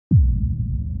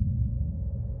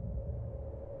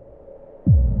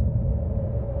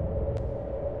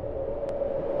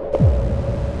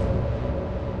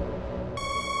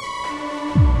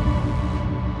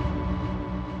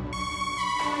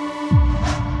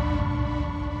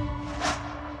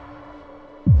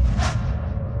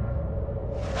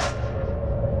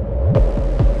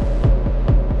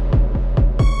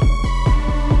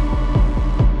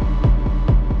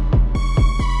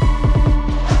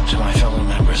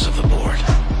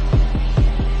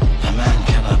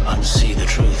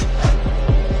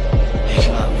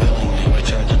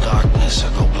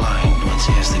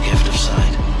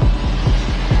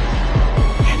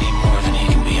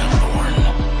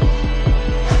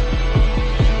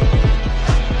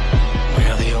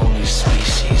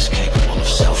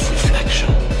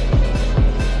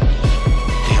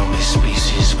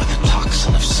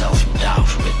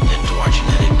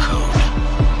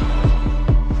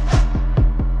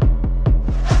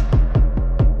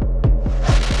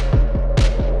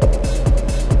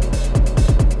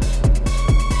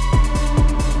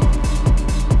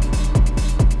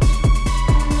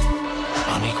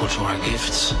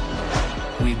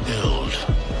build,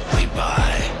 we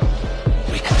buy,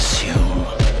 we consume.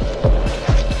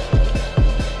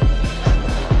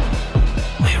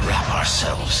 We wrap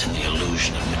ourselves in the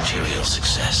illusion of material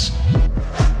success.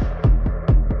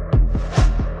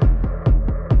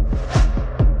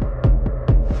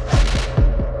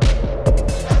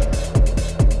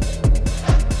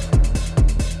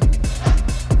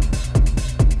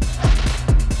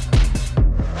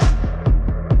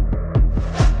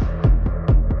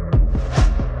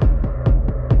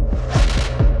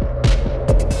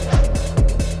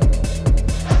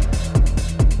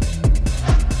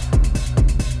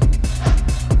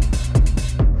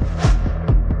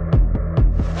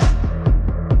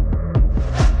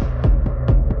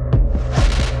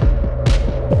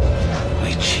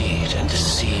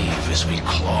 As we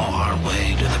claw our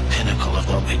way to the pinnacle of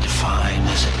what we define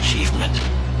as achievement.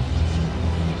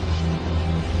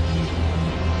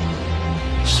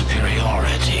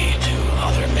 Superiority to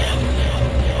other men.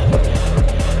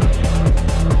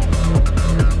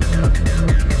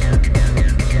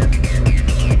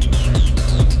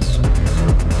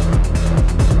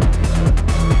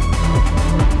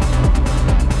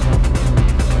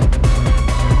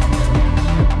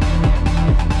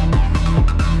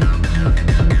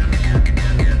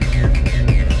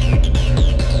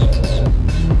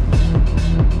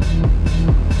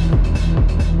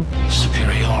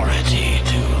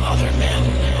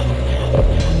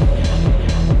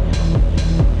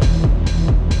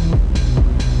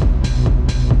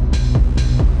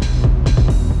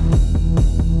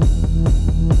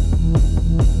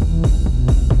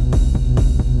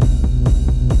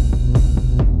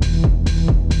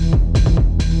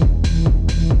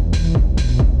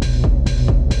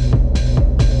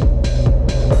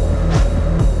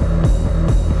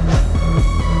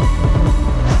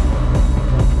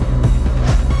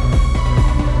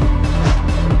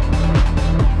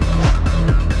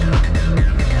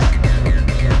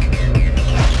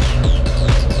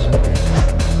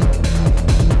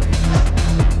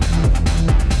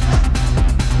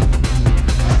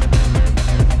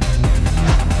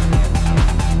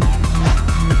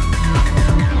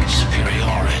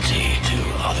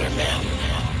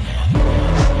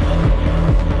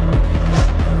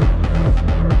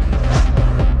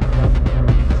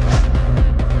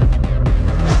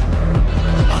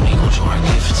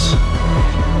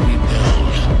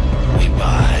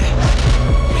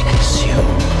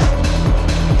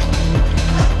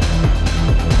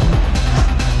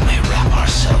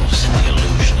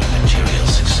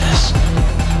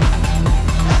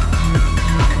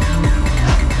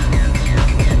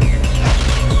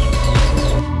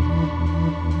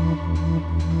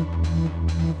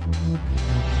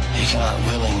 He cannot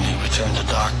willingly return to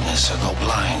darkness or go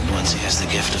blind once he has the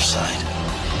gift of sight,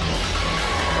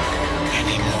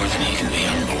 any more than he can be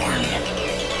unborn.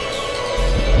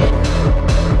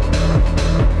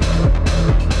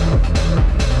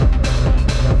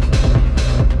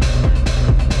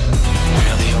 We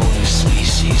are the only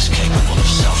species capable of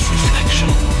self-reflection.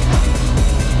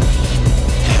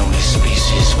 The only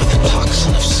species with the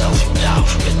toxin of self-doubt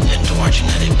written into our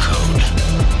genetic code.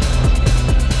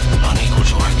 Unequal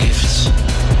to our gifts,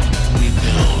 we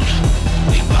build,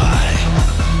 we buy,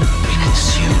 we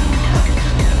consume.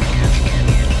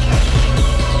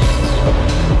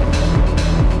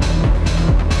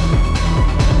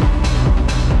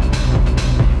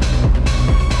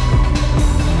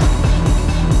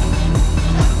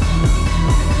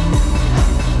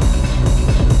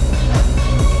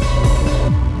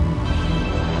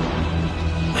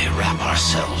 We wrap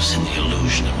ourselves in the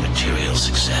illusion of material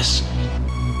success.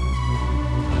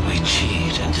 We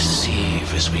cheat and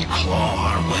deceive as we claw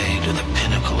our way to the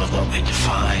pinnacle of what we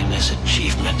define as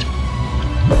achievement.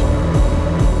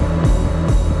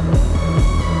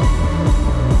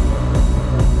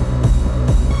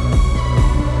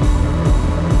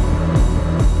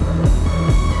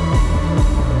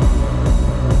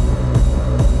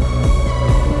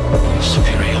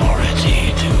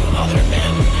 Superiority to other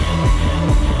men.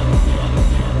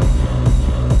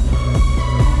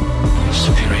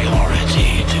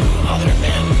 Superiority to other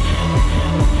men.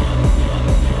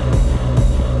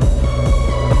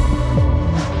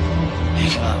 He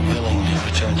cannot willingly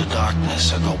return to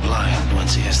darkness or go blind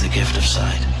once he has the gift of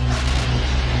sight,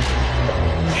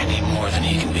 any more than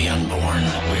he can be unborn.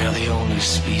 We are the only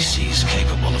species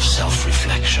capable of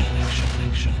self-reflection.